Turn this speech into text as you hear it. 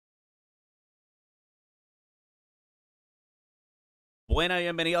Buenas y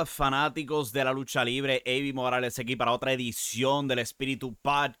bienvenidos fanáticos de la lucha libre. Avi Morales aquí para otra edición del Espíritu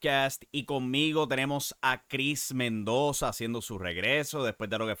Podcast. Y conmigo tenemos a Chris Mendoza haciendo su regreso después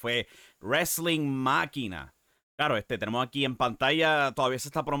de lo que fue Wrestling Machina. Claro, tenemos aquí en pantalla, todavía se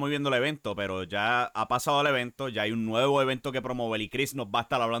está promoviendo el evento, pero ya ha pasado el evento, ya hay un nuevo evento que promover y Chris nos va a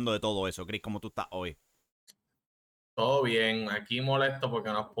estar hablando de todo eso. Chris, ¿cómo tú estás hoy? Todo bien, aquí molesto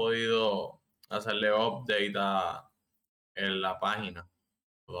porque no has podido hacerle update en la página.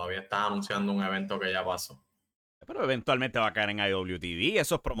 Todavía estás anunciando un evento que ya pasó. Pero eventualmente va a caer en IWTV,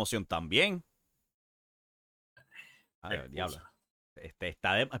 eso es promoción también. Ay, diablo.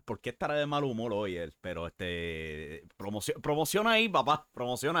 Excusa. ¿Por qué estará de mal humor hoy él? Pero promociona ahí, papá,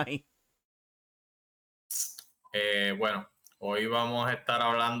 promociona ahí. Bueno, hoy vamos a estar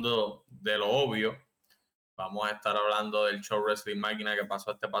hablando de lo obvio. Vamos a estar hablando del show Wrestling Máquina que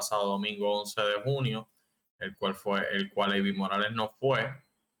pasó este pasado domingo 11 de junio, el cual Avi Morales no fue,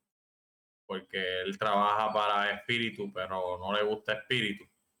 porque él trabaja para Espíritu, pero no le gusta Espíritu.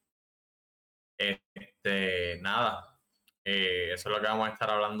 Nada, eso es lo que vamos a estar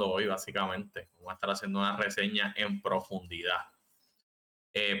hablando hoy, básicamente. Vamos a estar haciendo una reseña en profundidad.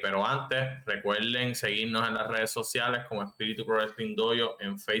 Pero antes, recuerden seguirnos en las redes sociales como Espíritu Pro Wrestling Dojo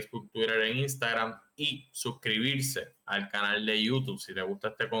en Facebook, Twitter e Instagram y suscribirse al canal de YouTube si te gusta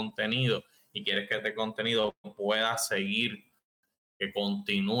este contenido y quieres que este contenido pueda seguir, que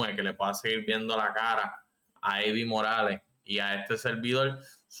continúe, que le pueda seguir viendo la cara a Avi Morales y a este servidor.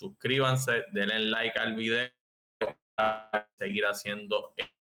 Suscríbanse, denle like al video para seguir haciendo.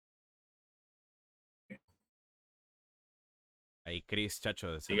 Ahí Chris,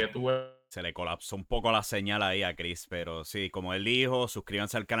 chacho, Sigue tu. se le colapsó un poco la señal ahí a Chris, pero sí, como él dijo,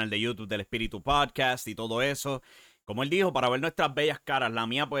 suscríbanse al canal de YouTube del Espíritu Podcast y todo eso. Como él dijo, para ver nuestras bellas caras, la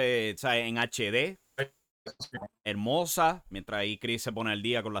mía pues, ¿sabes? En HD, hermosa, mientras ahí Chris se pone al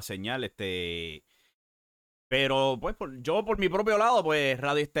día con la señal, Pero pues yo por mi propio lado, pues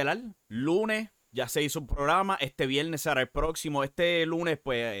Radio Estelar, lunes ya se hizo un programa, este viernes será el próximo, este lunes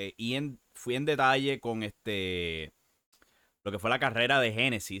pues fui en detalle con lo que fue la carrera de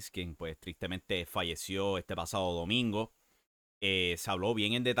Génesis, quien pues tristemente falleció este pasado domingo. Se habló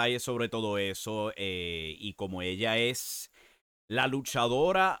bien en detalle sobre todo eso y como ella es la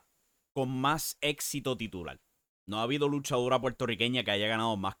luchadora con más éxito titular. No ha habido luchadora puertorriqueña que haya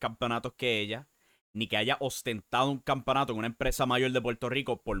ganado más campeonatos que ella, ni que haya ostentado un campeonato en una empresa mayor de Puerto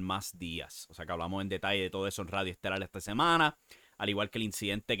Rico por más días. O sea que hablamos en detalle de todo eso en Radio Estelar esta semana, al igual que el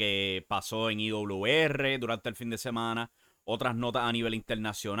incidente que pasó en IWR durante el fin de semana, otras notas a nivel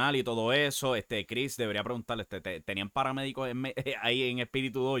internacional y todo eso. Chris, debería preguntarle, ¿tenían paramédicos ahí en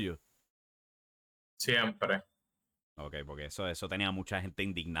Espíritu Doyo? Siempre. Ok, porque eso tenía mucha gente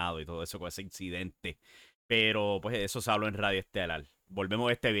indignado y todo eso con ese incidente. Pero pues eso se habló en Radio Estelar.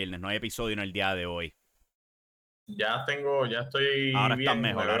 Volvemos este viernes, no hay episodio en el día de hoy. Ya estoy Ahora están bien, me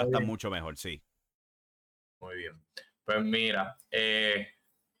mejor, ahora veo están bien. mucho mejor, sí. Muy bien. Pues mira,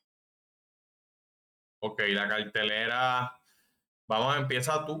 ok, la cartelera.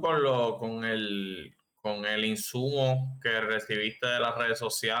 Empieza tú con el insumo que recibiste de las redes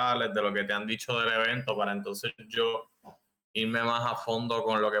sociales, de lo que te han dicho del evento, para entonces yo irme más a fondo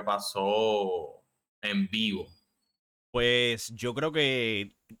con lo que pasó en vivo. Pues yo creo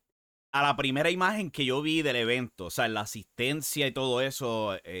que a la primera imagen que yo vi del evento, o sea, la asistencia y todo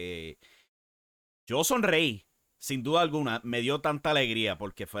eso, yo sonreí, sin duda alguna. Me dio tanta alegría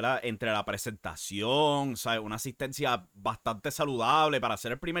porque fue entre la presentación, ¿sabes? Una asistencia bastante saludable para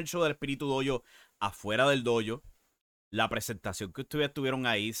hacer el primer show del Espíritu Dojo afuera del dojo. La presentación que ustedes tuvieron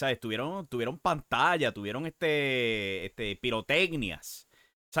ahí, ¿sabes? Tuvieron pantalla, tuvieron pirotecnias.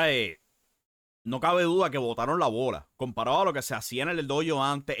 ¿Sabes? No cabe duda que botaron la bola. Comparado a lo que se hacía en el dojo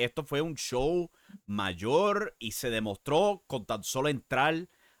antes, esto fue un show mayor y se demostró con tan solo entrar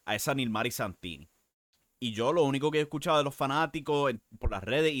a esa Nilmari Santini. Y yo lo único que he escuchado de los fanáticos por las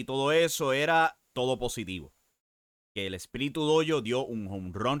redes y todo eso era todo positivo. Que el Espíritu Dojo dio un home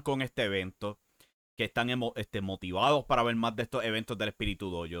run con este evento, que están motivados para ver más de estos eventos del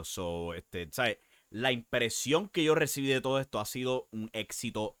Espíritu Dojo. ¿Sabes? La impresión que yo recibí de todo esto ha sido un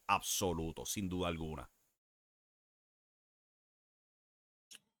éxito absoluto, sin duda alguna.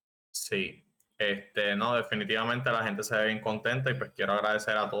 Sí, no, definitivamente la gente se ve bien contenta y pues quiero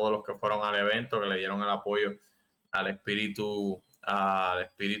agradecer a todos los que fueron al evento, que le dieron el apoyo al Espíritu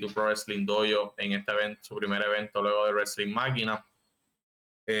Pro Wrestling Dojo en este evento, su primer evento luego de Wrestling Máquina.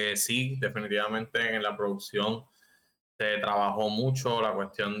 Sí, definitivamente en la producción se trabajó mucho la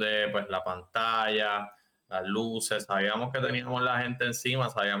cuestión de pues la pantalla, las luces, sabíamos que teníamos la gente encima,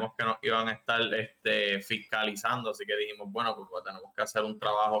 sabíamos que nos iban a estar fiscalizando, así que dijimos, bueno, pues tenemos que hacer un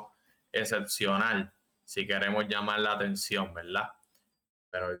trabajo excepcional si queremos llamar la atención, ¿verdad?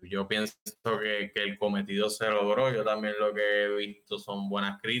 Pero yo pienso que el cometido se logró. Yo también lo que he visto son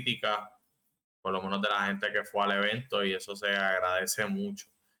buenas críticas, por lo menos de la gente que fue al evento, y eso se agradece mucho.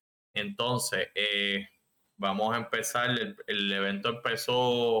 Entonces, vamos a empezar. El evento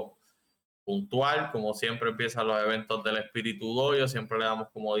empezó puntual, como siempre empiezan los eventos del Espíritu Doyo. Siempre le damos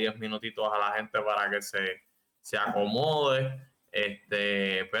como 10 minutitos a la gente para que se acomode.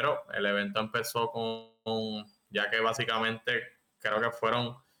 Pero el evento empezó ya que básicamente creo que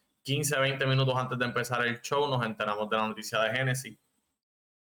fueron 15, 20 minutos antes de empezar el show, nos enteramos de la noticia de Genesis.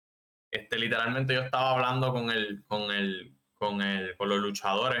 Literalmente yo estaba hablando con los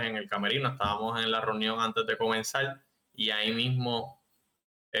luchadores en el camerino, estábamos en la reunión antes de comenzar, y ahí mismo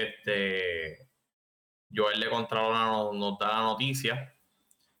Joel de Contralora nos da la noticia,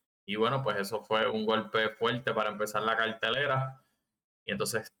 y bueno, pues eso fue un golpe fuerte para empezar la cartelera, y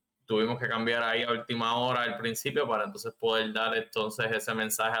entonces tuvimos que cambiar ahí a última hora al principio para entonces poder dar entonces ese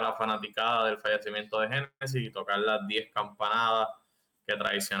mensaje a la fanaticada del fallecimiento de Genesis y tocar las 10 campanadas que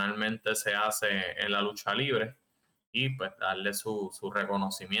tradicionalmente se hace en la lucha libre, y pues darle su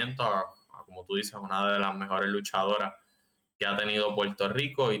reconocimiento como tú dices, una de las mejores luchadoras que ha tenido Puerto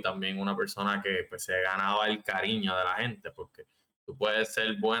Rico, y también una persona que pues se ganaba el cariño de la gente, porque tú puedes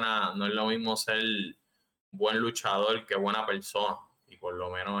ser buena, no es lo mismo ser buen luchador que buena persona, y por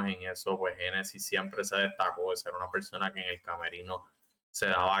lo menos en eso pues Genesis siempre se destacó de ser una persona que en el camerino se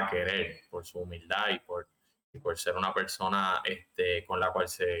daba a querer por su humildad y por ser una persona con la cual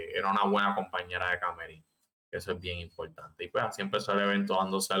era una buena compañera de camerino. Eso es bien importante. Y pues así empezó el evento,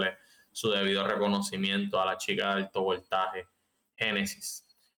 dándosele su debido reconocimiento a la chica de alto voltaje, Génesis.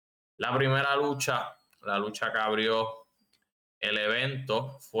 La primera lucha, la lucha que abrió el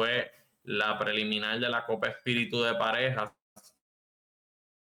evento, fue la preliminar de la Copa Espíritu de Parejas,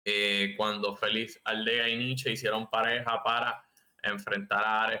 cuando Félix Aldea y Nietzsche hicieron pareja para enfrentar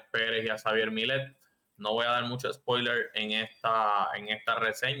a Ares Pérez y a Xavier Milet. No voy a dar mucho spoiler en esta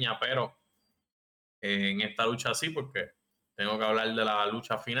reseña, pero en esta lucha sí, porque tengo que hablar de la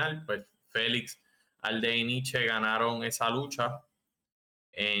lucha final. Pues Félix Aldea y Nietzsche ganaron esa lucha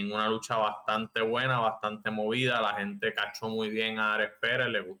en una lucha bastante buena, bastante movida. La gente cachó muy bien a Ares Pérez,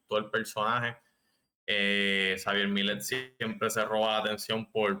 le gustó el personaje. Xavier Millet siempre se roba la atención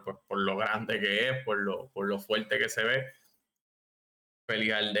por lo grande que es, por lo fuerte que se ve.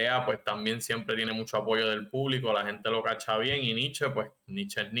 Félix Aldea pues también siempre tiene mucho apoyo del público, la gente lo cacha bien, y Nietzsche, pues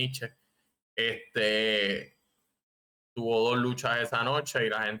Nietzsche es Nietzsche. Tuvo dos luchas esa noche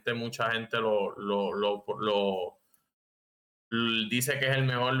y mucha gente lo dice que es el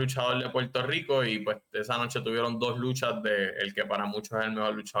mejor luchador de Puerto Rico, y pues esa noche tuvieron dos luchas de el que para muchos es el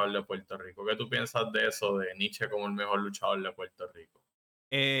mejor luchador de Puerto Rico. ¿Qué tú piensas de eso, de Nietzsche como el mejor luchador de Puerto Rico?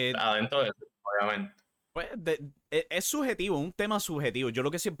 Eh, Adentro de eso, obviamente. pues es subjetivo, un tema subjetivo. Yo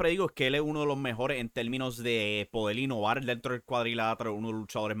lo que siempre digo es que él es uno de los mejores en términos de poder innovar dentro del cuadrilátero, uno de los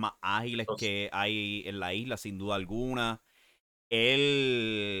luchadores más ágiles Entonces, que hay en la isla, sin duda alguna.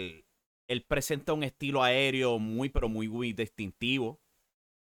 Él presenta un estilo aéreo muy, pero muy, muy distintivo.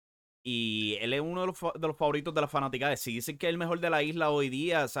 Y él es uno de los favoritos de la fanaticada. Si dicen que es el mejor de la isla hoy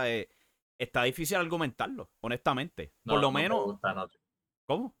día, o sea, está difícil argumentarlo, honestamente. Por no, lo no te menos, gusta,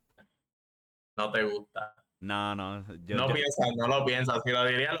 ¿cómo? no te gusta. No, no, No lo piensas, si lo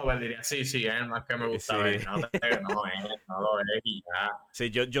diría, lo diría. Sí, sí, es el más que me gusta sí. ver. No lo es y ya. Sí,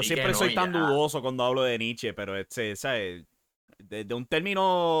 yo Y que siempre no, soy y ya. tan dudoso cuando hablo de Nietzsche, pero ¿sabes? De un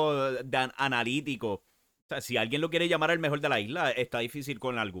término analítico, o sea, si alguien lo quiere llamar el mejor de la isla, está difícil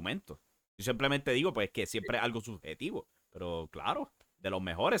con el argumento. Yo simplemente digo, pues, que siempre es algo subjetivo. Pero claro, de los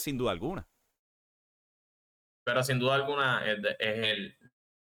mejores, sin duda alguna. Pero sin duda alguna es el,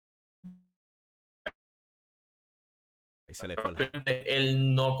 Ahí se le fue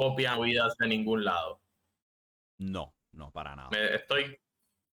él no copia movidas de ningún lado. No, no, para nada. Estoy,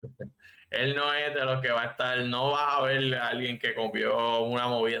 él no es de los que va a estar, no vas a ver a alguien que copió una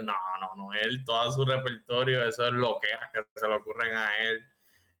movida, no, él, todo su repertorio, eso es lo que se le ocurren a él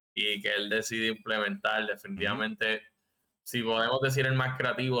y que él decide implementar. Ujú. Definitivamente, si podemos decir el más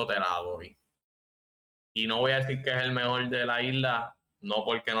creativo, te la doy. Y no voy a decir que es el mejor de la isla, no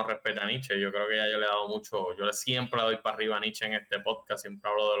porque no respete a Nietzsche. Yo creo que ya yo le he dado mucho, siempre le doy para arriba a Nietzsche en este podcast, siempre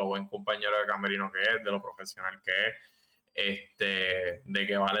hablo de lo buen compañero de camerino que es, de lo profesional que es, de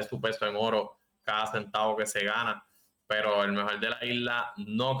que vale su peso en oro cada centavo que se gana. Pero el mejor de la isla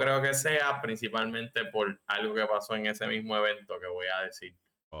no creo que sea, principalmente por algo que pasó en ese mismo evento que voy a decir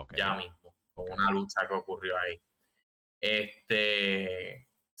Ok, ya mismo. con una lucha que ocurrió ahí.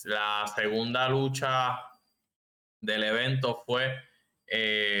 La segunda lucha del evento fue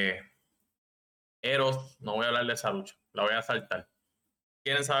Eros. No voy a hablar de esa lucha, la voy a saltar.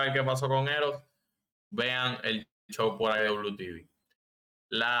 ¿Quieren saber qué pasó con Eros? Vean el show por IWTV.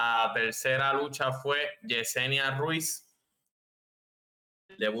 La tercera lucha fue Yesenia Ruiz.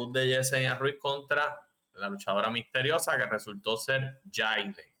 El debut de Yesenia Ruiz contra la luchadora misteriosa que resultó ser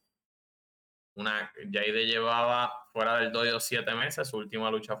Jaide. Jaide llevaba fuera del dojo 7 meses. Su última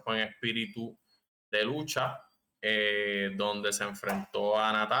lucha fue en Espíritu de Lucha, donde se enfrentó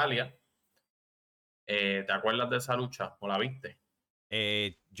a Natalia. ¿Te acuerdas de esa lucha o la viste?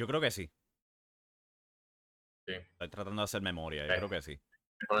 Yo creo que sí. Sí. Estoy tratando de hacer memoria. Yo creo que sí.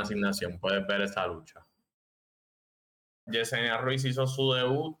 Con asignación puedes ver esa lucha. Yesenia Ruiz hizo su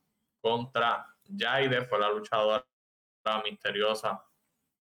debut contra Jaide. Fue la luchadora misteriosa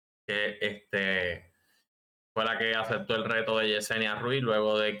que fue la que aceptó el reto de Yesenia Ruiz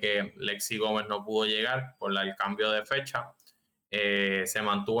luego de que Lexi Gómez no pudo llegar por el cambio de fecha. Se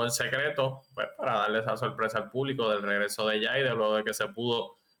mantuvo en secreto, pues, para darle esa sorpresa al público del regreso de Jaide, luego de que se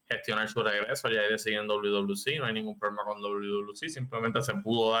pudo gestionar su regreso. Jaide sigue en WWC, no hay ningún problema con WWC, simplemente se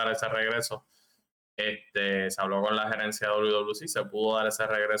pudo dar ese regreso. Se habló con la gerencia de WWC, se pudo dar ese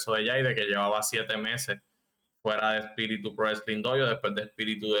regreso de Jaide, que llevaba 7 meses fuera de Espíritu Pro Wrestling Dojo, después de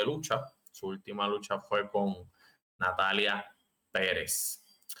Espíritu de Lucha. Su última lucha fue con Natalia Pérez.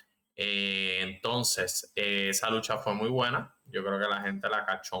 Entonces, esa lucha fue muy buena. Yo creo que la gente la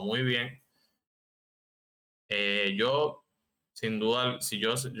cachó muy bien. Yo, sin duda, si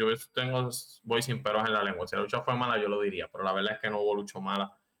yo voy sin peros en la lengua. Si la lucha fue mala, yo lo diría, pero la verdad es que no hubo lucha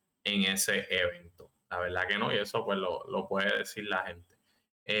mala en ese evento. La verdad que no, y eso pues lo puede decir la gente.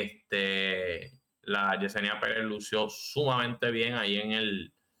 La Yesenia Pérez lució sumamente bien. Ahí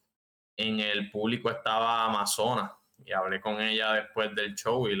en el público estaba Amazona, y hablé con ella después del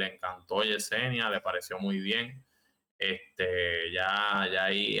show y le encantó Yesenia, le pareció muy bien. Ya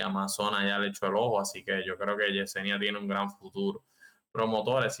ahí Amazona ya le echó el ojo, así que yo creo que Yesenia tiene un gran futuro.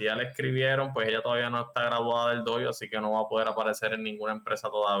 Promotores, si ya le escribieron, pues ella todavía no está graduada del dojo, así que no va a poder aparecer en ninguna empresa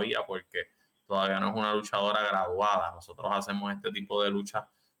todavía porque todavía no es una luchadora graduada. Nosotros hacemos este tipo de lucha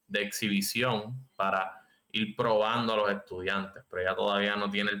de exhibición para ir probando a los estudiantes, pero ella todavía no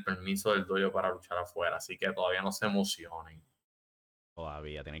tiene el permiso del dojo para luchar afuera, así que todavía no se emocionen.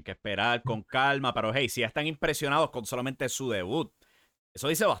 Todavía tienen que esperar con calma, pero hey, si ya están impresionados con solamente su debut, eso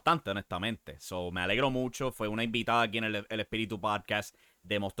dice bastante, honestamente. Me alegro mucho. Fue una invitada aquí en el Espíritu Podcast.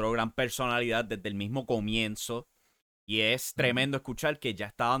 Demostró gran personalidad desde el mismo comienzo. Y es tremendo escuchar que ya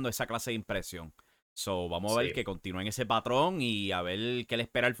está dando esa clase de impresión. Vamos a ver que continúen ese patrón y a ver qué le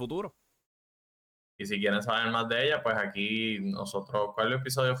espera el futuro. Y si quieren saber más de ella, pues aquí nosotros, ¿cuál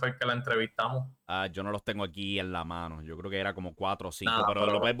episodio fue el que la entrevistamos? Yo no los tengo aquí en la mano. Yo creo que era como 4 o 5, Nada, pero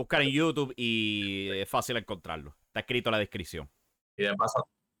lo puedes buscar en YouTube y es fácil encontrarlo. Está escrito en la descripción. Y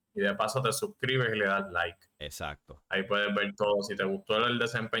de paso te suscribes y le das like. Exacto. Ahí puedes ver todo. Si te gustó el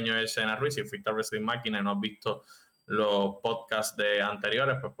desempeño de Yesenia Ruiz, si fuiste a Wrestling Máquina y no has visto los podcasts de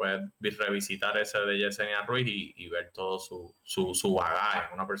anteriores, pues puedes revisitar ese de Yesenia Ruiz y ver todo su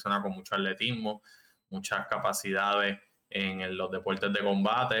bagaje. Una persona con mucho atletismo, muchas capacidades en los deportes de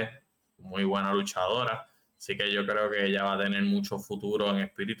combate, muy buena luchadora. Así que yo creo que ella va a tener mucho futuro en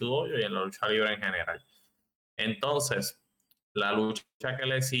Espíritu Dojo y en la lucha libre en general. Entonces, la lucha que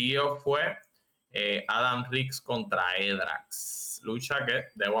le siguió fue Adam Riggs contra Edrax. Lucha que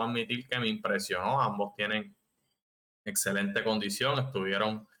debo admitir que me impresionó. Ambos tienen excelente condición.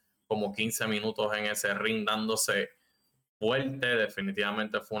 Estuvieron como 15 minutos en ese ring dándose fuerte.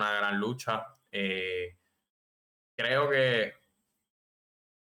 Definitivamente fue una gran lucha. Creo que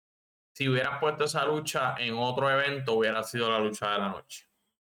si hubieras puesto esa lucha en otro evento, hubiera sido la lucha de la noche.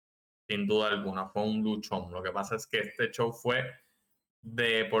 Sin duda alguna, fue un luchón. Lo que pasa es que este show fue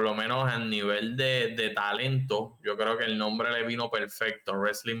por lo menos a nivel de talento, yo creo que el nombre le vino perfecto,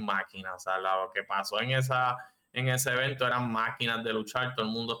 Wrestling Máquina. O sea, lo que pasó en ese evento eran máquinas de luchar, todo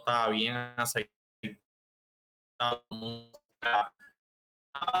el mundo estaba bien aceitado, todo el mundo estaba,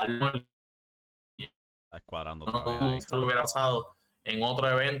 Está cuadrando otra vez no ahí. se lo hubiera pasado en otro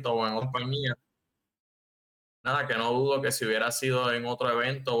evento o en otra compañía. Nada, que no dudo que si hubiera sido en otro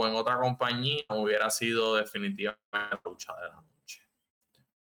evento o en otra compañía, hubiera sido definitivamente la lucha de la noche.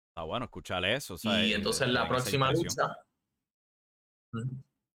 Está bueno escuchar eso. O sea, Y entonces que la den esa próxima impresión. lucha.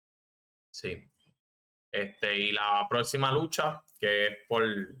 Sí. Y la próxima lucha, que es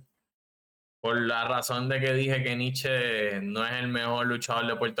por la razón de que dije que Nietzsche no es el mejor luchador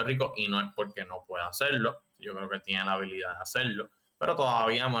de Puerto Rico, y no es porque no pueda hacerlo, yo creo que tiene la habilidad de hacerlo, pero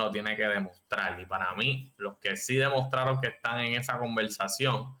todavía me lo tiene que demostrar. Y para mí, los que sí demostraron que están en esa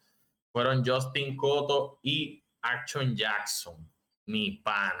conversación fueron Justin Cotto y Action Jackson. Mi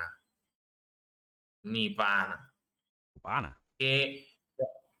pana. Mi pana. Pana. Que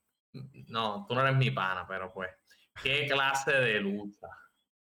no, tú no eres mi pana, pero pues, ¿qué clase de lucha?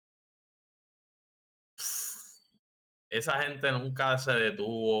 Esa gente nunca se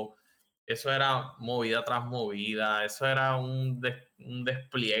detuvo. Eso era movida tras movida. Eso era un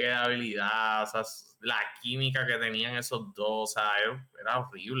despliegue de habilidad. O sea, la química que tenían esos dos, o sea, era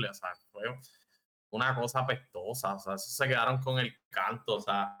horrible. O sea, fue una cosa apestosa. O sea, eso se quedaron con el canto. O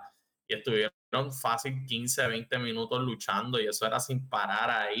sea, y estuvieron fácil 15, 20 minutos luchando y eso era sin parar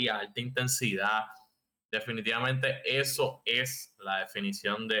ahí, a alta intensidad. Definitivamente eso es la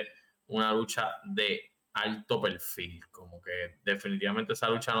definición de una lucha de alto perfil. Como que definitivamente esa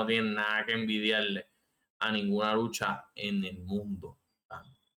lucha no tiene nada que envidiarle a ninguna lucha en el mundo,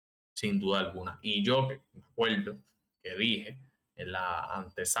 sin duda alguna. Y yo me acuerdo que dije en la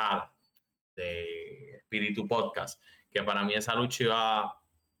antesala de Espíritu Podcast que para mí esa lucha iba,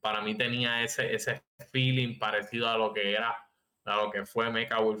 para mí tenía ese feeling parecido a lo que era, a lo que fue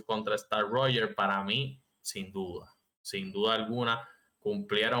Mecha Wolf contra Star Roger. Para mí, sin duda alguna,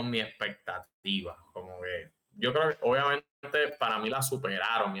 cumplieron mi expectativa. Como que yo creo que obviamente para mí la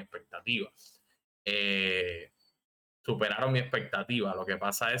superaron mi expectativa. Eh, Superaron mi expectativa. Lo que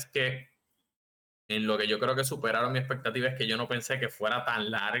pasa es que en lo que yo creo que superaron mi expectativa es que yo no pensé que fuera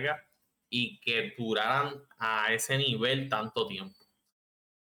tan larga y que duraran a ese nivel tanto tiempo.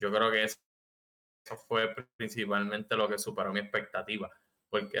 Yo creo que eso fue principalmente lo que superó mi expectativa,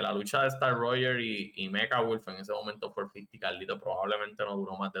 porque la lucha de Star Roger y Mecha Wolf en ese momento fue 50 Carlito probablemente no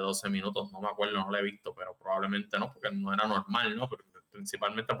duró más de 12 minutos, no me acuerdo, no lo he visto, pero probablemente no, porque no era normal, ¿no?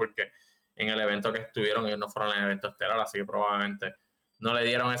 Principalmente porque en el evento que estuvieron ellos no fueron en el evento estelar, así que probablemente no le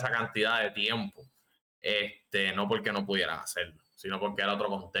dieron esa cantidad de tiempo, no porque no pudieran hacerlo, sino porque era otro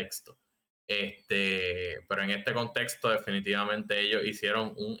contexto. Pero en este contexto definitivamente ellos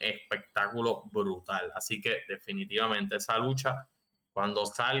hicieron un espectáculo brutal. Así que definitivamente esa lucha, cuando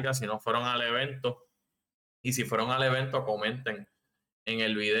salga, si no fueron al evento, y si fueron al evento, comenten en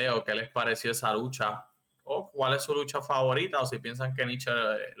el video qué les pareció esa lucha, o cuál es su lucha favorita, o si piensan que Nietzsche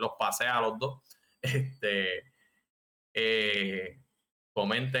los pasea a los dos. Este, eh,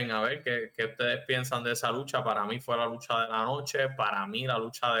 Comenten a ver qué ustedes piensan de esa lucha. Para mí fue la lucha de la noche, para mí la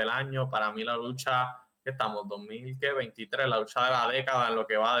lucha del año, para mí la lucha que estamos, 2023, la lucha de la década en lo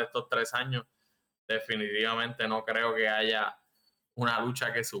que va de estos 3 años. Definitivamente no creo que haya una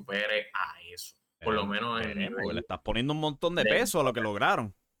lucha que supere a eso, por lo menos en Veremos, porque le nivel estás poniendo un montón de de... peso a lo que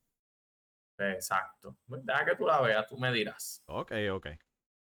lograron. Exacto. Deja que tú la veas, tú me dirás. Ok, ok.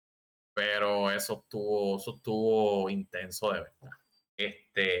 Pero eso estuvo intenso de verdad.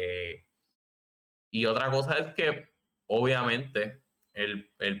 Y otra cosa es que, obviamente,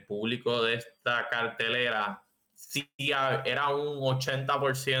 el público de esta cartelera sí era un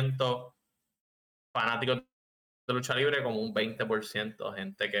 80% fanático de lucha libre, como un 20%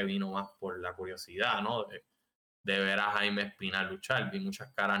 gente que vino más por la curiosidad, ¿no? De ver a Jaime Espinal luchar. Vi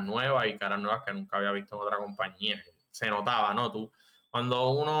muchas caras nuevas y caras nuevas que nunca había visto en otra compañía. Se notaba, ¿no? Cuando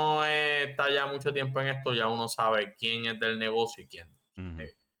uno está ya mucho tiempo en esto, ya uno sabe quién es del negocio y quién.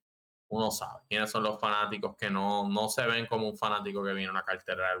 Uno sabe quiénes son los fanáticos que no se ven como un fanático que viene a una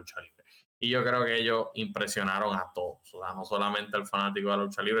cartera de lucha libre. Y yo creo que ellos impresionaron a todos, o sea, no solamente al fanático de la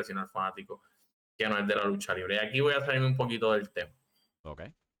lucha libre, sino al fanático que no es de la lucha libre. Y aquí voy a salirme un poquito del tema. Ok.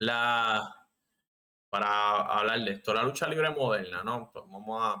 Para hablar de esto, la lucha libre moderna, ¿no? Pues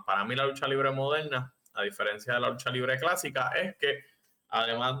para mí la lucha libre moderna, a diferencia de la lucha libre clásica, es que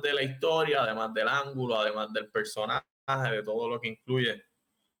además de la historia, además del ángulo, además del personaje, de todo lo que incluye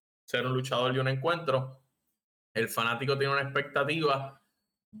ser un luchador y un encuentro, el fanático tiene una expectativa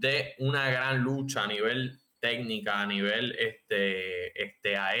de una gran lucha a nivel técnica, a nivel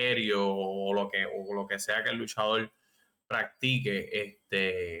aéreo o lo que sea que el luchador practique,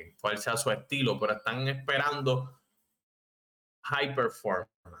 cuál sea su estilo, pero están esperando high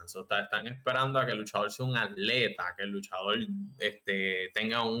performance, o sea, están esperando a que el luchador sea un atleta, que el luchador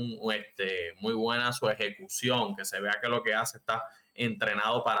tenga muy buena su ejecución, que se vea que lo que hace está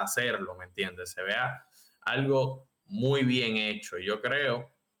entrenado para hacerlo, ¿me entiendes? Se vea algo muy bien hecho. Y yo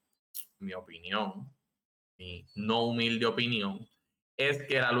creo, mi opinión, mi no humilde opinión, es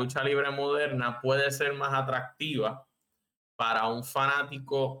que la lucha libre moderna puede ser más atractiva para un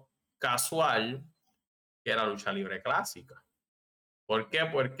fanático casual que la lucha libre clásica. ¿Por qué?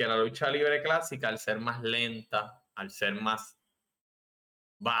 Porque la lucha libre clásica, al ser más lenta, al ser más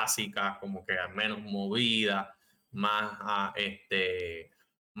básica, como que al menos movida, más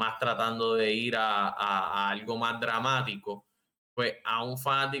tratando de ir a algo más dramático, pues a un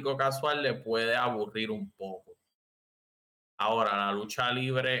fanático casual le puede aburrir un poco. Ahora, la lucha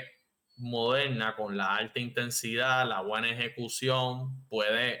libre moderna con la alta intensidad, la buena ejecución,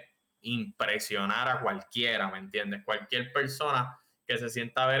 puede impresionar a cualquiera, ¿me entiendes? Cualquier persona que se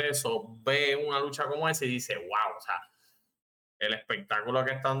sienta a ver eso, ve una lucha como esa y dice, wow, o sea, el espectáculo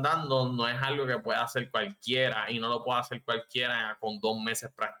que están dando no es algo que pueda hacer cualquiera y no lo puede hacer cualquiera con 2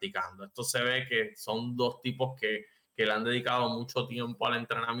 meses practicando. Esto se ve que son dos tipos que le han dedicado mucho tiempo al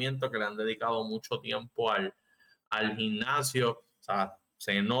entrenamiento, que le han dedicado mucho tiempo al gimnasio. O sea,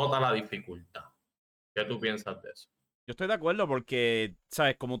 se nota la dificultad. ¿Qué tú piensas de eso? Yo estoy de acuerdo porque,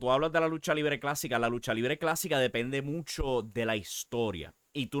 ¿sabes? Como tú hablas de la lucha libre clásica depende mucho de la historia.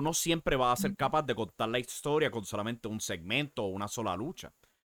 Y tú no siempre vas a ser capaz de contar la historia con solamente un segmento o una sola lucha.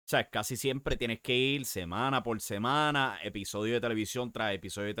 O sea, casi siempre tienes que ir semana por semana, episodio de televisión tras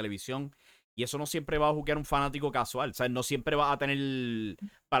episodio de televisión. Y eso no siempre va a jugar un fanático casual. O sea, no siempre vas a tener...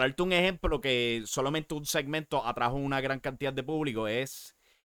 Para darte un ejemplo que solamente un segmento atrajo una gran cantidad de público es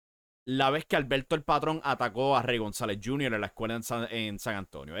la vez que Alberto el Patrón atacó a Rey González Jr. en la escuela en San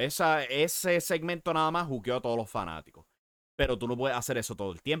Antonio. Ese segmento nada más juqueó a todos los fanáticos. Pero tú no puedes hacer eso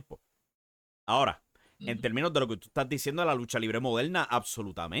todo el tiempo. Ahora, en Ujú. términos de lo que tú estás diciendo de la lucha libre moderna,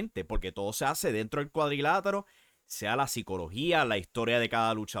 absolutamente, porque todo se hace dentro del cuadrilátero, sea la psicología, la historia de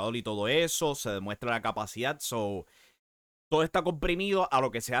cada luchador y todo eso, se demuestra la capacidad, todo está comprimido a lo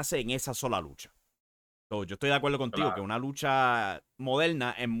que se hace en esa sola lucha. So, yo estoy de acuerdo contigo que Claro, una lucha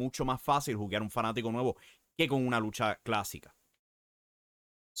moderna es mucho más fácil jugar un fanático nuevo que con una lucha clásica.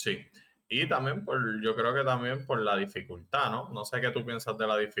 sí. Y también yo creo que también por la dificultad, ¿no? No sé qué tú piensas de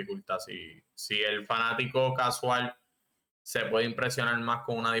la dificultad. Si el fanático casual se puede impresionar más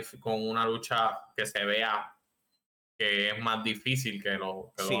con una lucha que se vea que es más difícil, que los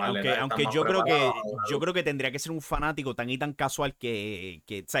Sí, atletas están aunque más preparados a una yo lucha. creo que tendría que ser un fanático tan y tan casual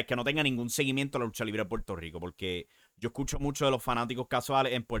 ¿sabes? Que no tenga ningún seguimiento a la lucha libre de Puerto Rico, porque yo escucho mucho de los fanáticos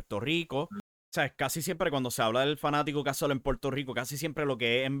casuales en Puerto Rico. ¿Sabes? Casi siempre cuando se habla del fanático casual en Puerto Rico, casi siempre lo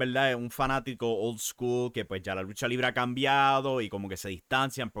que es en verdad es un fanático old school, que pues ya la lucha libre ha cambiado y como que se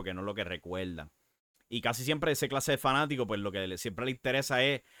distancian porque no es lo que recuerdan. Y casi siempre ese clase de fanático, pues lo que siempre le interesa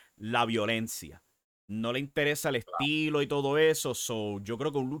es la violencia. No le interesa el estilo y todo eso. So, yo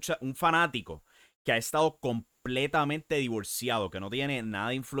creo que un fanático que ha estado completamente divorciado, que no tiene nada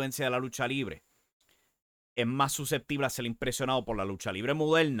de influencia de la lucha libre, es más susceptible a ser impresionado por la lucha libre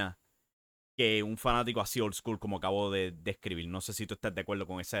moderna que un fanático así old school como acabo de describir. No sé si tú estás de acuerdo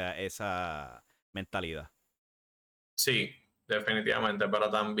con esa mentalidad. Sí, definitivamente,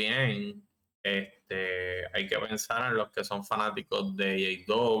 pero también hay que pensar en los que son fanáticos de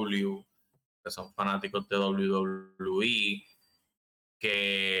AEW, que son fanáticos de WWE,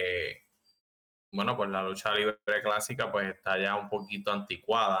 que, bueno, pues la lucha libre clásica pues está ya un poquito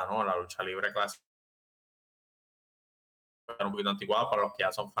anticuada, ¿no? La lucha libre clásica está un poquito anticuada para los que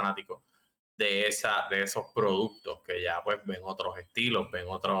ya son fanáticos de esos productos, que ya pues ven otros estilos, ven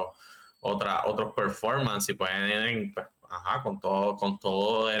otros performance y pueden, pues, ajá, con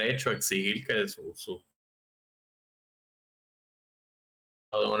todo derecho exigir que su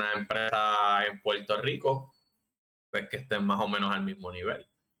de una empresa en Puerto Rico, pues que estén más o menos al mismo nivel,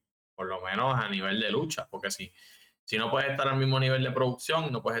 por lo menos a nivel de lucha, porque si no puedes estar al mismo nivel de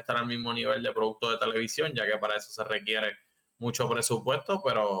producción, no puedes estar al mismo nivel de producto de televisión, ya que para eso se requiere mucho presupuesto,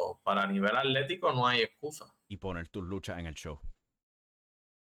 pero para nivel atlético no hay excusa. Y poner tus luchas en el show.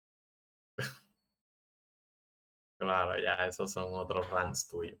 Claro, ya esos son otros rants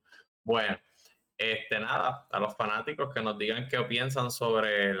tuyos. Bueno, nada, a los fanáticos que nos digan qué piensan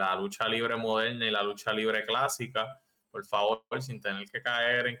sobre la lucha libre moderna y la lucha libre clásica, por favor, sin tener que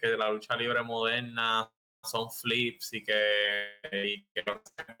caer en que la lucha libre moderna son flips y que la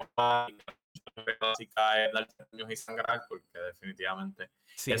lucha libre clásica es darse puños y sangrar, porque definitivamente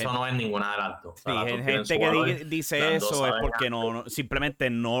Sí, eso no es ninguna de las dos. O sea, sí, las dos tienen gente su que valor, dice las dos eso es saben. porque simplemente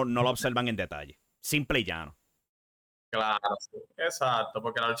no lo observan en detalle. Simple y llano. Claro, sí, exacto,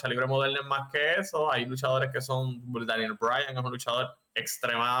 porque la lucha libre moderna es más que eso. Hay luchadores que son, Daniel Bryan es un luchador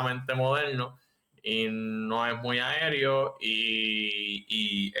extremadamente moderno y no es muy aéreo.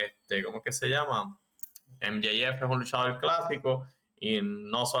 ¿Cómo es que se llama? MJF es un luchador clásico y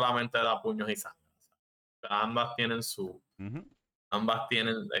no solamente da puños y sangre. Ambas tienen Ujú. ambas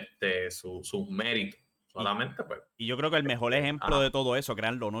tienen sus méritos. Y, Solamente, pues, y yo creo que el mejor ejemplo ajá. de todo eso,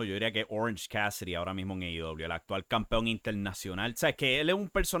 créanlo o no, yo diría que Orange Cassidy ahora mismo en AEW, el actual campeón internacional. O sea, que él es un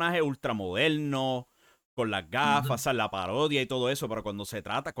personaje ultramoderno, con las Ujú. gafas, o sea, la parodia y todo eso, pero cuando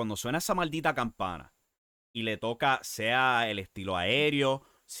suena esa maldita campana y le toca, sea el estilo aéreo,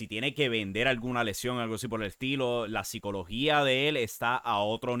 si tiene que vender alguna lesión, algo así por el estilo, la psicología de él está a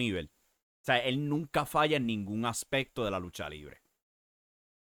otro nivel. O sea, él nunca falla en ningún aspecto de la lucha libre.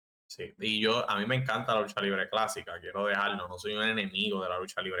 Sí, y a mí me encanta la lucha libre clásica, quiero dejarlo, no soy un enemigo de la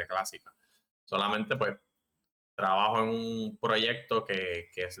lucha libre clásica. Solamente pues trabajo en un proyecto que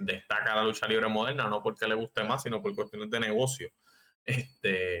destaca la lucha libre moderna, no porque le guste más, sino por cuestiones de negocio.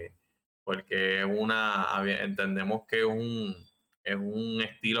 Este, porque entendemos que es un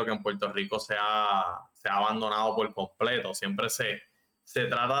estilo que en Puerto Rico se ha abandonado por completo. Siempre se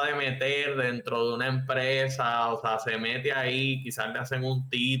trata de meter dentro de una empresa, o sea, se mete ahí, quizás le hacen un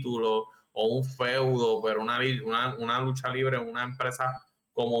título o un feudo, pero una lucha libre, una empresa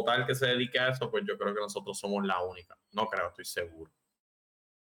como tal que se dedique a eso, pues yo creo que nosotros somos la única. No creo, estoy seguro.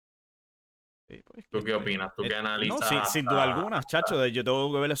 Sí, pues, ¿Tú qué opinas? ¿Tú qué no, analizas sin duda hasta... alguna, chacho. Yo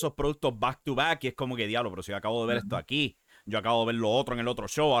tengo que ver esos productos back to back y es como que diablo, pero si yo acabo de ver esto Ujú. aquí, yo acabo de ver lo otro en el otro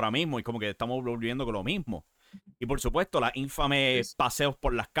show ahora mismo y como que estamos volviendo con lo mismo. Y por supuesto, las Sí, infames sí. paseos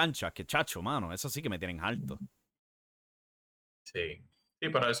por las canchas, que chacho, mano, eso sí que me tienen alto. Sí. Sí,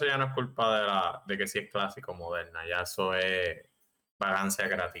 pero eso ya no es culpa de que sí es clásico moderna, ya eso es vagancia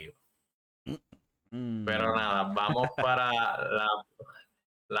creativa. Mm, Pero mm. nada, vamos para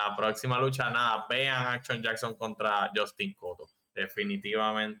la próxima lucha. Nada, vean Action Jackson contra Justin Cotto.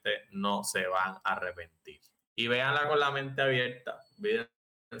 Definitivamente no se van a arrepentir. Y véanla con la mente abierta.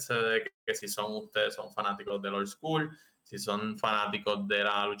 Olvídense de que si son ustedes son fanáticos del old school, si son fanáticos de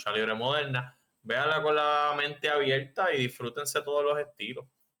la lucha libre moderna, véanla con la mente abierta y disfrútense todos los estilos.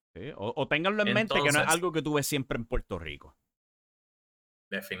 Sí, o ténganlo en mente que no es Entonces, algo que tú ves siempre en Puerto Rico.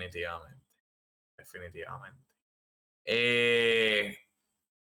 definitivamente, definitivamente. Eh,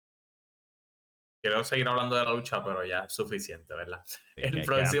 Quiero seguir hablando de la lucha, pero ya es suficiente, ¿verdad? Sí, El que quedan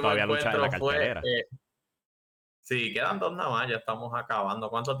próximo todavía luchas en la encuentro fue, cartelera. sí, quedan dos nada más, ya estamos acabando.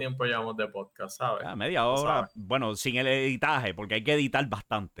 ¿Cuánto tiempo llevamos de podcast, sabes? Ah, media Tú hora, sabes. bueno, sin el editaje, porque hay que editar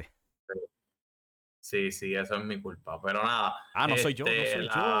bastante. Sí, sí, eso es mi culpa. Pero nada, Ah, no soy yo, no soy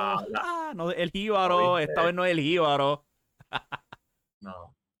yo. Ah, no, el jíbaro, esta ¿oíste? vez no es el jíbaro.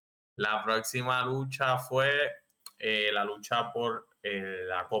 No. La próxima lucha fue la lucha por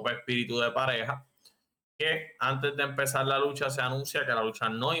la Copa Espíritu de Pareja, que antes de empezar la lucha se anuncia que la lucha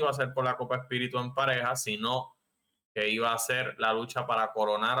no iba a ser por la Copa Espíritu en pareja, sino que iba a ser la lucha para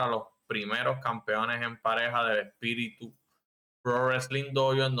coronar a los primeros campeones en pareja del Espíritu Pro Wrestling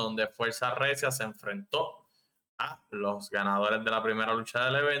Dojo, en donde Fuerza Recia se enfrentó a los ganadores de la primera lucha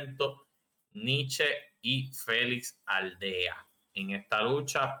del evento, Nietzsche y Félix Aldea. En esta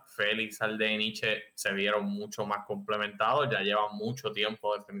lucha, Félix Aldea y Nietzsche se vieron mucho más complementados, ya llevan mucho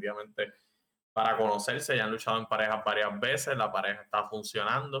tiempo definitivamente para conocerse, ya han luchado en parejas varias veces, la pareja está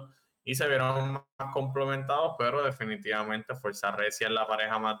funcionando y se vieron más complementados, pero definitivamente Fuerza Recia es la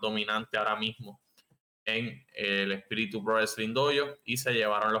pareja más dominante ahora mismo en el Espíritu Pro Wrestling Dojo y se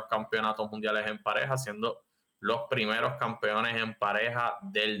llevaron los campeonatos mundiales en pareja, siendo los primeros campeones en pareja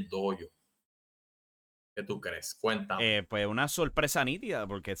del dojo. ¿Qué tú crees? Cuéntame. Pues una sorpresa nítida,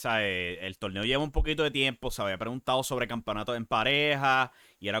 porque ¿sabes? El torneo lleva un poquito de tiempo, se había preguntado sobre campeonatos en pareja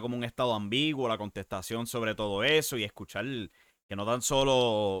y era como un estado ambiguo la contestación sobre todo eso y escuchar que no tan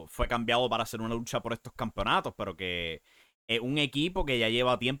solo fue cambiado para hacer una lucha por estos campeonatos, pero que es un equipo que ya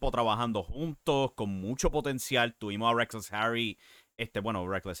lleva tiempo trabajando juntos, con mucho potencial. Tuvimos a Reckless Harry, bueno,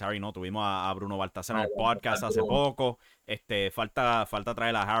 Reckless Harry no, tuvimos a Bruno Baltazar en No, el podcast hace Bruno, poco. Falta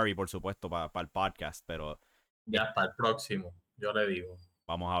traer a Harry, por supuesto, para el podcast, pero ya está el próximo, yo le digo.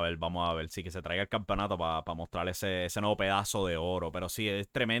 vamos a ver. Sí, que se traiga el campeonato para mostrar ese nuevo pedazo de oro. Pero sí, es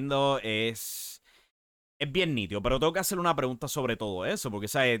tremendo, es bien nítido. Pero tengo que hacer una pregunta sobre todo eso, porque,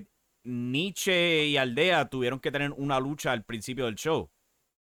 ¿sabes? Nietzsche y Aldea tuvieron que tener una lucha al principio del show.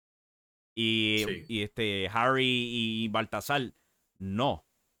 Sí. Y Harry y Baltasar, no.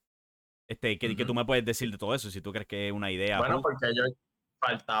 ¿Qué tú Ujú. me puedes decir de todo eso? Si tú crees que es una idea Bueno, justa. porque ellos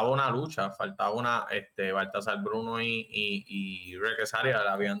faltaba una lucha, faltaba Baltasar Bruno y Requesaria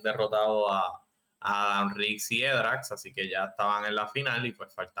habían derrotado a Rix y Edrax, así que ya estaban en la final y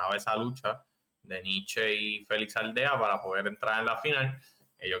pues faltaba esa lucha de Nietzsche y Félix Aldea para poder entrar en la final.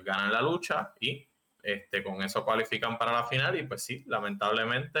 Ellos ganan la lucha y con eso cualifican para la final y pues sí,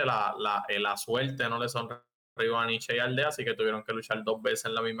 lamentablemente la suerte no le sonrió a Nietzsche y Aldea, así que tuvieron que luchar dos veces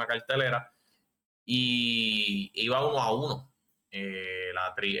en la misma cartelera y iba uno a uno.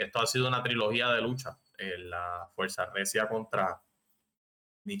 Esto ha sido una trilogía de lucha. La Fuerza Recia contra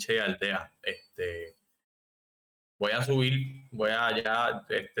Nietzsche y Aldea. Voy a subir,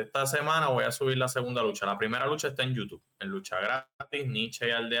 esta semana voy a subir la segunda lucha. La primera lucha está en YouTube, en lucha gratis, Nietzsche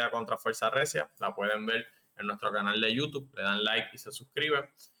y Aldea contra Fuerza Recia. La pueden ver en nuestro canal de YouTube, le dan like y se suscriben.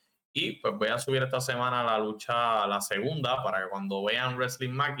 Y pues voy a subir esta semana la lucha, la segunda, para que cuando vean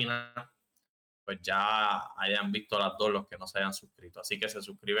Wrestling Máquina, pues ya hayan visto las dos los que no se hayan suscrito. Así que se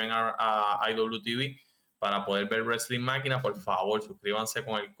suscriben a IWTV para poder ver Wrestling Máquina. Por favor, suscríbanse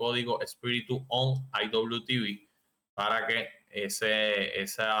con el código Espíritu on IWTV para que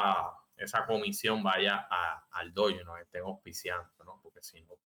esa comisión vaya al dojo, ¿no? Estén auspiciando, ¿no? Porque si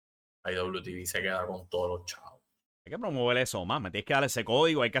no, IWTV se queda con todos los chavos. Hay que promover eso más. Me tienes que dar ese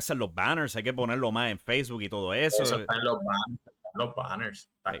código, hay que hacer los banners, hay que ponerlo más en Facebook y todo Eso eso. está en los banners. Está en los banners.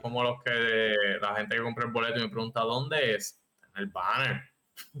 Está Hey, como los que la gente que compra el boleto y me pregunta dónde es. Está en el banner.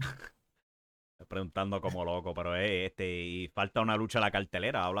 estoy preguntando como loco, pero y falta una lucha a la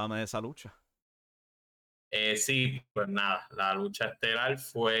cartelera. Háblame de esa lucha. Sí, pues nada, la lucha estelar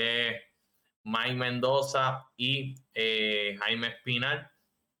fue Mike Mendoza y Jaime Espinal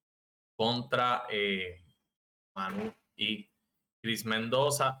contra Manu y Chris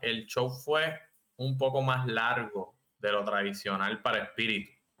Mendoza. El show fue un poco más largo de lo tradicional para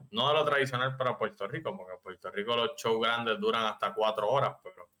Espíritu. No de lo tradicional para Puerto Rico, porque en Puerto Rico los shows grandes duran hasta 4 horas,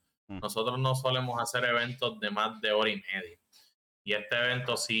 pero nosotros no solemos hacer eventos de más de hora y media. Y este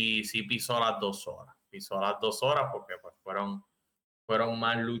evento sí pisó las 2 horas. Pisó las 2 horas porque pues, fueron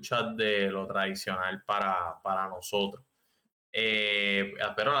más luchas de lo tradicional para nosotros.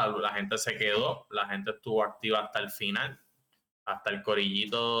 Pero la gente se quedó, la gente estuvo activa hasta el final, hasta el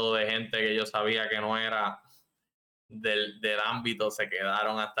corillito de gente que yo sabía que no era del ámbito se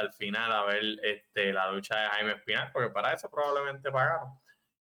quedaron hasta el final a ver la lucha de Jaime Espinal, porque para eso probablemente pagaron.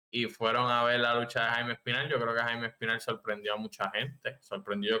 Y fueron a ver la lucha de Jaime Espinal. Yo creo que Jaime Espinal sorprendió a mucha gente,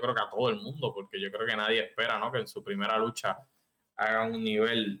 sorprendió yo creo que a todo el mundo, porque yo creo que nadie espera, ¿no?, que en su primera lucha haga un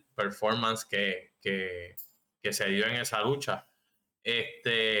nivel performance que se dio en esa lucha.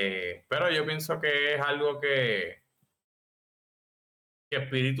 Pero yo pienso que es algo que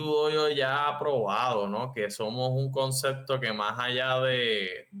Espíritu Doyo ya ha probado, ¿no? Que somos un concepto que más allá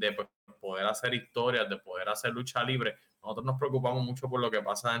de pues, poder hacer historias, de poder hacer lucha libre, nosotros nos preocupamos mucho por lo que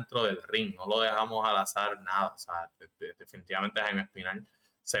pasa dentro del ring, no lo dejamos al azar nada. O sea, definitivamente Jaime Espinal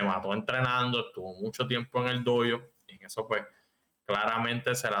se mató entrenando, estuvo mucho tiempo en el dojo, y en eso pues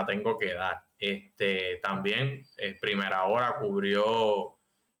claramente se la tengo que dar. También Primera Hora cubrió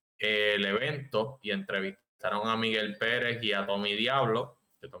el evento y entrevistaron a Miguel Pérez y a Tommy Diablo,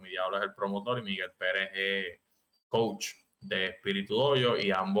 que Tommy Diablo es el promotor y Miguel Pérez es coach de Espíritu Doyo, y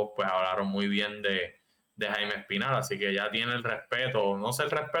ambos pues hablaron muy bien de Jaime Espinal, así que ya tiene el respeto, no sé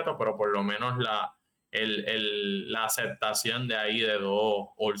el respeto, pero por lo menos la aceptación de ahí de dos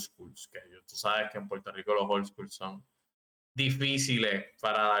old schools, que tú sabes que en Puerto Rico los old schools son difíciles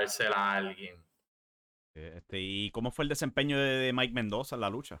para dársela a alguien. ¿Y cómo fue el desempeño de Mike Mendoza en la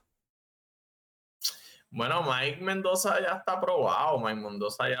lucha? Bueno, Mike Mendoza ya está probado, Mike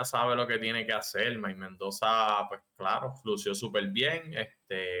Mendoza ya sabe lo que tiene que hacer, Mike Mendoza, pues claro, lució súper bien,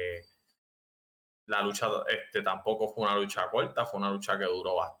 la lucha tampoco fue una lucha corta, fue una lucha que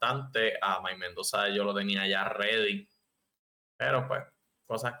duró bastante, a Mike Mendoza yo lo tenía ya ready, pero pues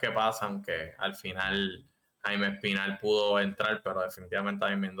cosas que pasan que al final Jaime Espinal pudo entrar, pero definitivamente a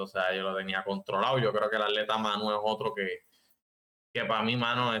Mike Mendoza yo lo tenía controlado. Yo creo que el atleta Manu es otro que para mí,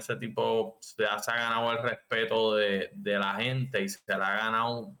 mano, ese tipo se ha ganado el respeto de la gente y se la ha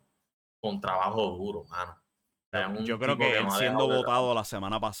ganado con trabajo duro, mano. O sea, es Yo un creo tipo que que él no ha siendo dejado de votado trabajar. la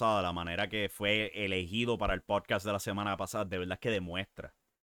semana pasada, la manera que fue elegido para el podcast de la semana pasada, de verdad es que demuestra.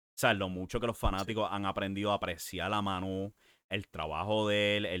 O sea, lo mucho que los Sí, fanáticos han aprendido a apreciar a Manu, el trabajo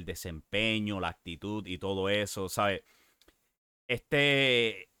de él, el desempeño, la actitud y todo eso, ¿sabes?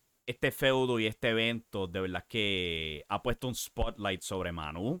 Este, este feudo y este evento, de verdad que ha puesto un spotlight sobre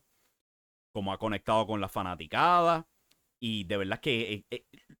Manu, como ha conectado con la fanaticada, y de verdad que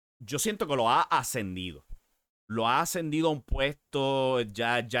yo siento que lo ha ascendido. Lo ha ascendido a un puesto,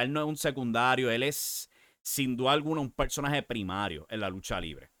 ya él no es un secundario, él es sin duda alguna un personaje primario en la lucha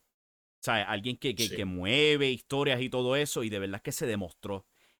libre. O sea, alguien que sí, mueve historias y todo eso, y de verdad que se demostró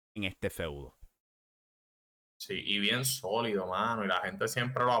en este feudo. sí, y bien sólido, mano. Y la gente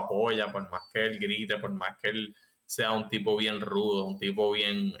siempre lo apoya, por más que él grite, por más que él sea un tipo bien rudo, un tipo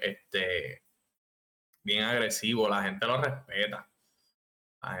bien agresivo, la gente lo respeta.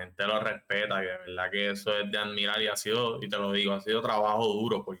 La gente lo respeta y de verdad que eso es de admirar y ha sido, y te lo digo, ha sido trabajo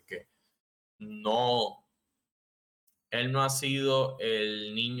duro porque no, él no ha sido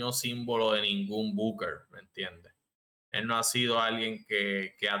el niño símbolo de ningún Booker, ¿me entiendes? Él no ha sido alguien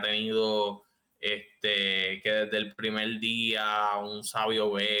que ha tenido, que desde el primer día un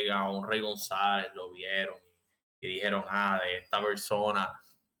Sabio Vega, un Rey González lo vieron y dijeron, de esta persona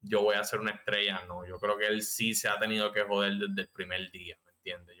yo voy a ser una estrella, no. Yo creo que él sí se ha tenido que joder desde el primer día, ¿me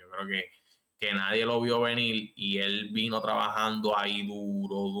entiendes? Yo creo que nadie lo vio venir y él vino trabajando ahí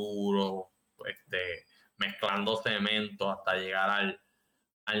duro, mezclando cemento hasta llegar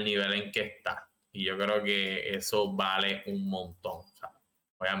al nivel en que está. Y yo creo que eso vale un montón. O sea,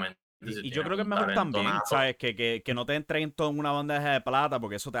 obviamente, si Yo tienes creo que es un mejor talento también, nato, ¿sabes? Que no te entreguen todo en una bandeja de plata,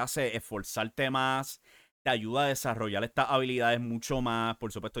 porque eso te hace esforzarte más, te ayuda a desarrollar estas habilidades mucho más.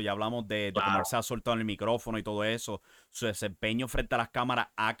 Por supuesto, ya hablamos de cómo él claro, se ha soltado en el micrófono y todo eso. Su desempeño frente a las cámaras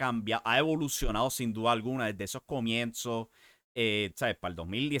ha cambiado, ha evolucionado sin duda alguna desde esos comienzos, ¿sabes? Para el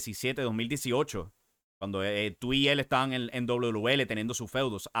 2017, 2018, cuando tú y él estaban en WL teniendo sus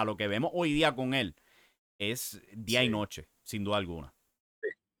feudos, a lo que vemos hoy día con él es día y sí. noche, sin duda alguna.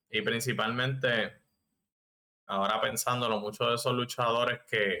 Y principalmente, ahora pensándolo, muchos de esos luchadores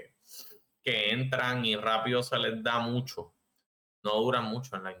que entran y rápido se les da mucho, no duran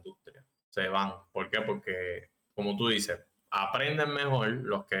mucho en la industria. Se van. ¿Por qué? Porque, como tú dices, aprenden mejor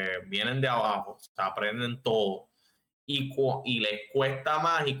los que vienen de abajo, o sea, aprenden todo y les cuesta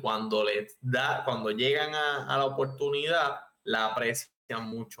más y cuando llegan a la oportunidad, la aprecian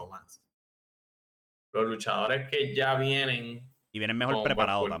mucho más. Los luchadores que ya vienen Y vienen mejor con, pues,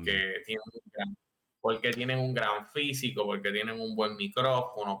 preparados también. porque tienen un gran físico, porque tienen un buen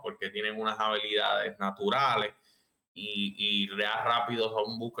micrófono, porque tienen unas habilidades naturales y ya rápido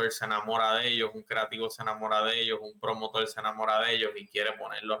un booker se enamora de ellos, un creativo se enamora de ellos, un promotor se enamora de ellos y quiere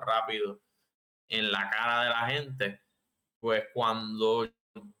ponerlos rápido en la cara de la gente, pues cuando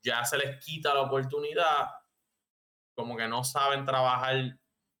ya se les quita la oportunidad, como que no saben trabajar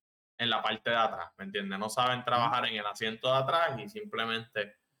en la parte de atrás, ¿me entiendes? No saben Ujú. trabajar en el asiento de atrás y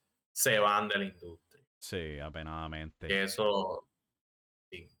simplemente se van de la industria. Sí, apenadamente. Que eso,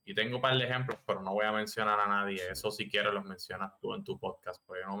 sí. Y tengo un par de ejemplos, pero no voy a mencionar a nadie. Sí, Eso si quieres los mencionas tú en tu podcast,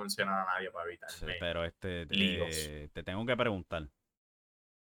 porque yo no mencionar a nadie para sí, evitarme pero líos. te tengo que preguntar,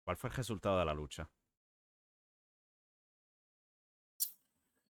 ¿cuál fue el resultado de la lucha?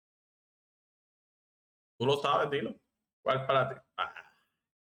 Tú lo sabes, dilo. ¿Cuál para ti? Ah,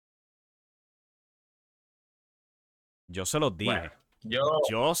 Yo se los bueno, dije. yo,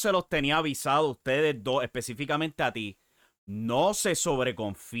 Yo se los tenía avisado a ustedes dos, específicamente a ti. No se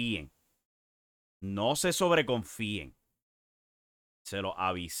sobreconfíen. No se sobreconfíen. Se los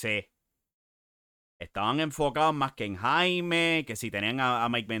avisé. Estaban enfocados más que en Jaime, que si tenían a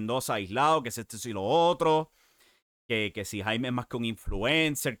Mike Mendoza aislado, que si esto y lo otro. Que si Jaime es más que un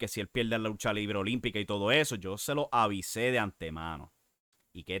influencer, que si él pierde la lucha libre olímpica y todo eso, yo se lo avisé de antemano.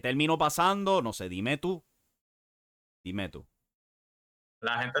 ¿Y qué terminó pasando? No sé, dime tú. Dime tú.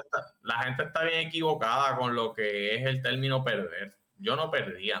 la gente está bien equivocada con lo que es el término perder. Yo no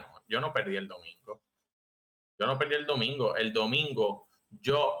perdía, no. Yo no perdí el domingo. Yo no perdí el domingo. El domingo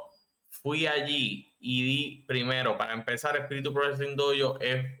yo fui allí y di primero, para empezar, Espíritu Pro Wrestling Dojo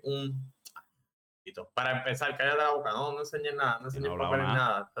es un... Para empezar, cállate la boca, no enseñes nada, no Si no he enseñes hablado papeles, nada.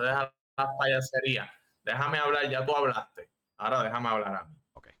 nada. Te deja la payasería. Déjame hablar, ya tú hablaste. Ahora déjame hablar a mí.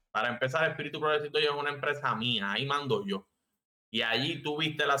 Ok. Para empezar, Espíritu Pro Wrestling Dojo es una empresa mía, ahí mando yo. Y allí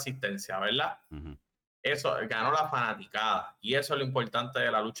tuviste la asistencia, ¿verdad? Ujú. Eso ganó la fanaticada y eso es lo importante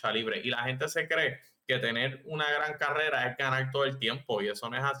de la lucha libre. Y la gente se cree que tener una gran carrera es ganar todo el tiempo y eso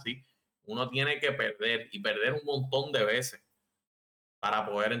no es así. Uno tiene que perder y perder un montón de veces para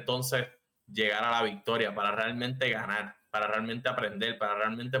poder entonces llegar a la victoria, para realmente ganar, para realmente aprender, para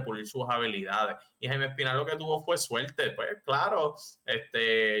realmente pulir sus habilidades. Y Jaime Espinal lo que tuvo fue suerte. Pues claro,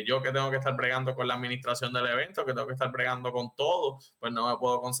 yo que tengo que estar bregando con la administración del evento, que tengo que estar bregando con todo, pues no me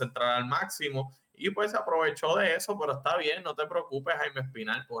puedo concentrar al máximo. Y pues se aprovechó de eso, pero está bien, no te preocupes, Jaime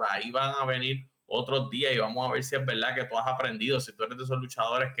Espinal, por ahí van a venir otros días y vamos a ver si es verdad que tú has aprendido, si tú eres de esos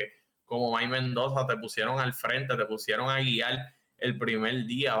luchadores que como Mike Mendoza te pusieron al frente, te pusieron a guiar el primer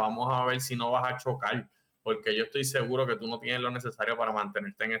día. Vamos a ver si no vas a chocar, porque yo estoy seguro que tú no tienes lo necesario para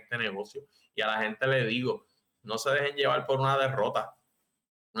mantenerte en este negocio. Y a la gente le digo, no se dejen llevar por una derrota.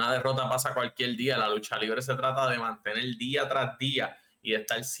 Una derrota pasa cualquier día. La lucha libre se trata de mantener día tras día y de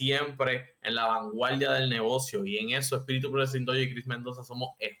estar siempre en la vanguardia del negocio. Y en eso, Espíritu Pro y Chris Mendoza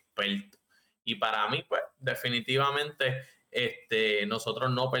somos expertos. Y para mí, pues, definitivamente,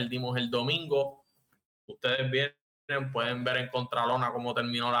 nosotros no perdimos el domingo. Ustedes vienen, pueden ver en Contralona cómo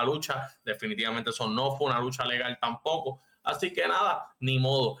terminó la lucha. Definitivamente eso no fue una lucha legal tampoco. Así que nada, ni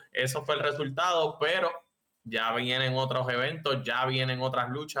modo. Eso fue el resultado, pero ya vienen otros eventos, ya vienen otras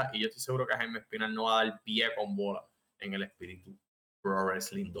luchas y yo estoy seguro que Jaime Espinal no va a dar pie con bola en el Espíritu Pro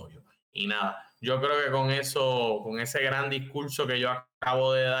Wrestling Dojo. Y nada, yo creo que con eso, con ese gran discurso que yo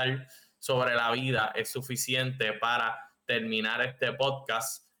acabo de dar sobre la vida, es suficiente para terminar este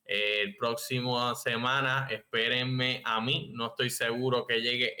podcast. El próximo semana, espérenme a mí. No estoy seguro que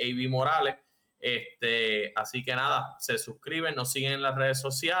llegue A.B. Morales. Así que nada, se suscriben, nos siguen en las redes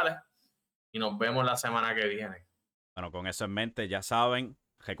sociales y nos vemos la semana que viene. Bueno, con eso en mente, ya saben,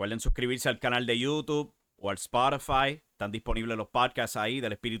 recuerden suscribirse al canal de YouTube o al Spotify. Están disponibles los podcasts ahí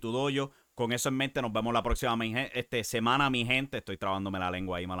del Espíritu Doyo. Con eso en mente, nos vemos la próxima semana, mi gente. Estoy trabándome la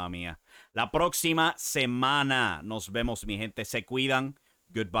lengua ahí, mala mía. La próxima semana nos vemos, mi gente. Se cuidan.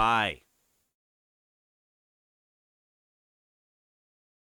 Goodbye.